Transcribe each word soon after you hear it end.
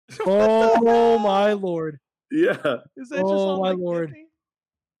Oh my lord. Yeah, Is that just Oh on my like lord. Giphy?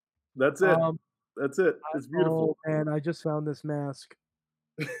 that's it. Um, That's it. It's oh beautiful. man, I just found this mask.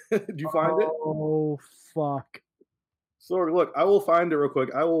 Did you find it? Oh fuck. Sorry, look, I will find it real quick.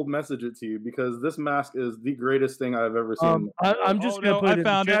 I will message it to you because this mask is the greatest thing I've ever seen. I'm Oh just gonna no, put I it in the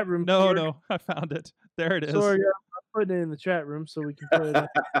found it. chat room. No, Sorg. no, I found it. There it is. Sorry, I'm putting it in the chat room so we can put it up.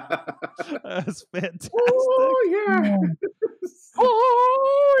 That's fantastic. Oh yeah.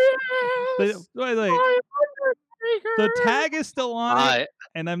 Oh But yes! wait. My The Undertaker! tag is still on it, I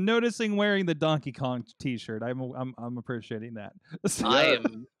and I'm noticing wearing the Donkey Kong T-shirt. I'm appreciating that. Yeah.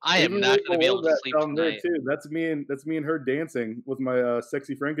 I am Maybe not we going to be able hold to that sleep down there tonight. too. That's me and her dancing with my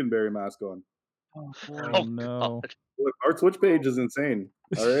sexy Frankenberry mask on. Oh boy. Oh no. God. Look, our Twitch page is insane.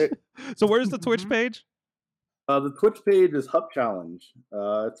 All right. So where's the Twitch page? The Twitch page is Hup Challenge.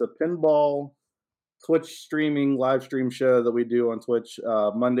 It's a pinball Twitch streaming live stream show that we do on Twitch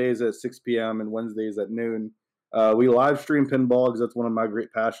Mondays at 6 p.m. and Wednesdays at noon. We live stream pinball because that's one of my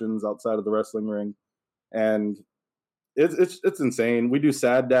great passions outside of the wrestling ring, and it's insane. We do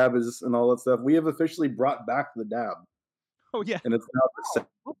sad dabs and all that stuff. We have officially brought back the dab, Oh yeah. and it's now the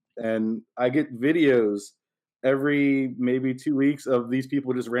sad. And I get videos every maybe 2 weeks of these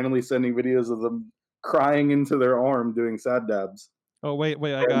people just randomly sending videos of them crying into their arm doing sad dabs. Oh wait,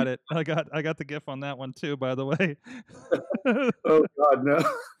 I got it. I got the GIF on that one too, by the way. Oh God, no!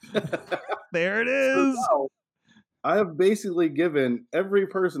 There it So is. now, I have basically given every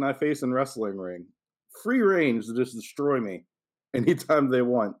person I face in wrestling ring free range to just destroy me anytime they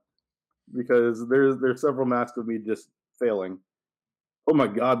want, because there's several masks of me just failing. Oh my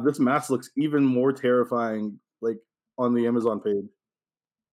God, this mask looks even more terrifying, like on the Amazon page.